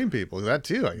submarine people? That,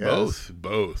 too, I guess.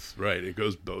 Both. Right. It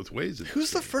goes both ways.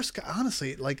 Who's the first guy?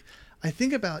 Honestly, like... I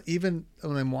think about even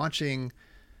when I'm watching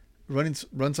Run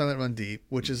Silent, Run Deep,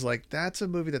 which is like, that's a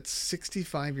movie that's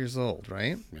 65 years old,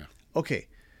 right? Yeah. Okay.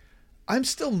 I'm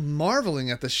still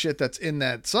marveling at the shit that's in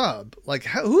that sub. Like,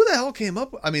 who the hell came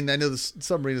up with, I mean, I know the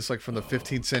submarine is like from the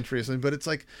 15th century or something, but it's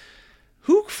like,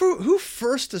 who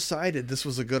first decided this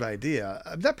was a good idea?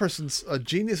 That person's a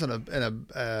genius and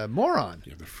a moron.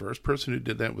 Yeah, the first person who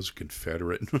did that was a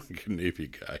Confederate Navy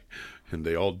guy, and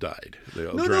they all died. They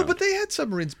all drowned. No, but they had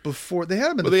submarines before. They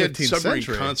had them in the 15th century. They had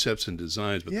submarine concepts and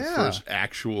designs, but the first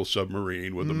actual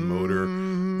submarine with a motor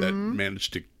that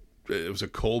managed to. It was a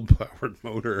coal-powered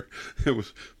motor. It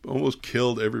was almost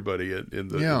killed everybody in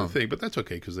the thing, but that's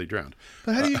okay because they drowned.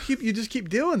 But how do you just keep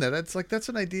doing that? That's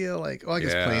an idea. Like, I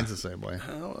guess planes the same way.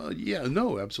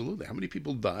 No, absolutely. How many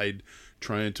people died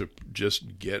trying to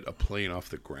just get a plane off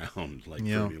the ground?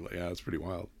 It's pretty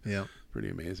wild. Yeah, pretty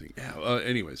amazing. Yeah.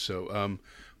 Anyway, so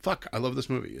I love this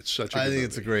movie. It's such. I think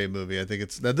it's a great movie. I think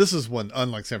this is one,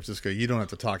 unlike San Francisco, you don't have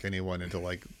to talk anyone into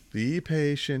like, be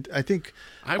patient. I think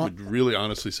I would really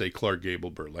honestly say Clark Gable,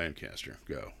 Burt Lancaster,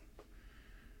 go.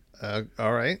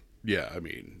 All right. Yeah, I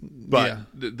mean, but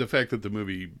the fact that the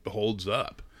movie holds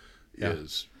up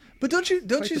is. But don't you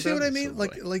see what I mean?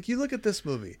 Like you look at this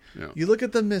movie, you look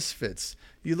at The Misfits,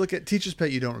 you look at Teacher's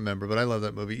Pet. You don't remember, but I love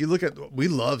that movie. You look at we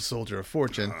love Soldier of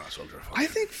Fortune. I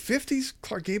think 50s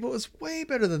Clark Gable is way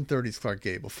better than 30s Clark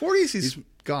Gable. 40s he's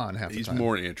gone half the time. He's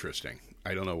more interesting.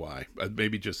 I don't know why.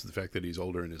 Maybe just the fact that he's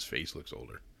older and his face looks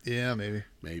older. Yeah, maybe.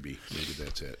 Maybe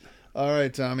that's it. All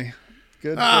right, Tommy.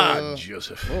 Good.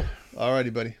 Joseph. All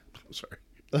righty, buddy. Sorry.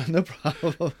 No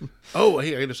problem. Oh,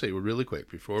 hey, I got to say really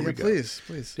quick before we go.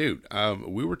 Please. Dude,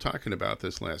 we were talking about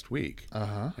this last week,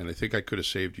 and I think I could have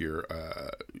saved your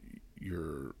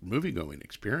movie-going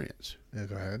experience. Yeah,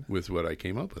 go ahead. With what I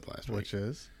came up with last week. Which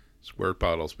is? Squirt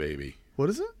bottles, baby. What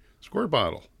is it? Squirt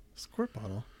bottle. Squirt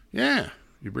bottle? Yeah.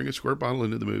 You bring a squirt bottle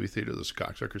into the movie theater, those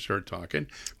cocksuckers start talking,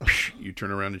 you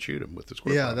turn around and shoot them with the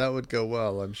squirt bottle. Yeah, that would go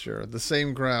well, I'm sure. The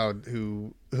same crowd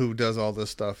who does all this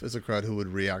stuff is a crowd who would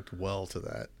react well to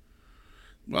that.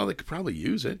 Well, they could probably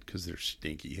use it because they're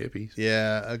stinky hippies.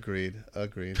 Yeah, agreed.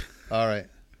 All right.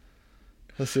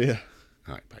 Let's see ya.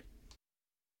 All right, bye.